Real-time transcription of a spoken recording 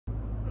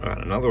Right,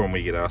 another one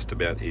we get asked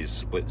about is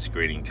split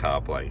screening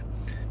CarPlay.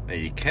 Now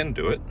you can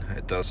do it.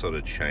 It does sort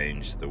of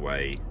change the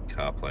way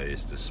CarPlay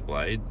is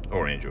displayed,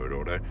 or Android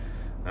Auto.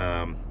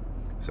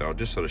 So I'll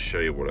just sort of show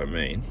you what I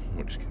mean.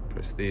 We'll just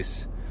press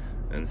this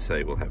and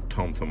say we'll have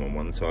TomTom on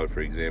one side, for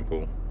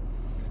example,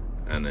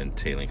 and then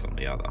T-Link on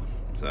the other.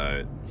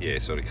 So yeah,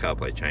 sort of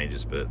CarPlay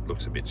changes, but it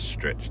looks a bit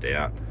stretched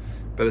out,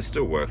 but it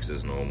still works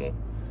as normal.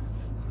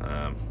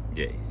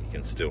 Yeah, you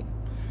can still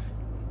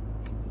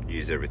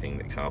use everything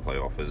that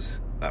CarPlay offers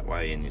that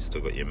way, and you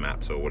still got your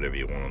maps or whatever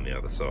you want on the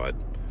other side.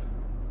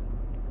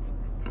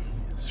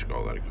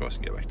 Scroll that across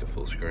and get back to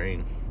full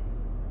screen.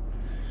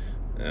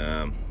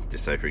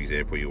 Just say, for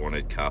example, you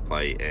wanted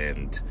CarPlay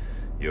and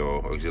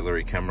your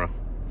auxiliary camera.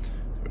 So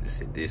we'll just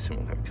hit this and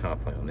we'll have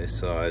CarPlay on this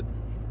side.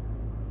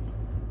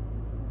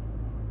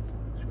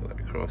 Scroll that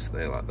across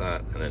there like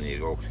that, and then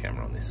your aux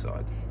camera on this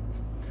side.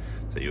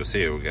 So you'll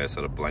see it will go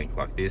sort of blank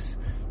like this.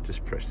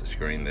 Just press the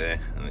screen there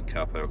and then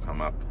CarPlay will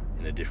come up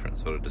in a different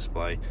sort of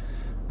display.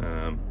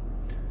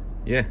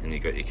 Yeah, and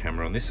you've got your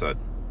camera on this side.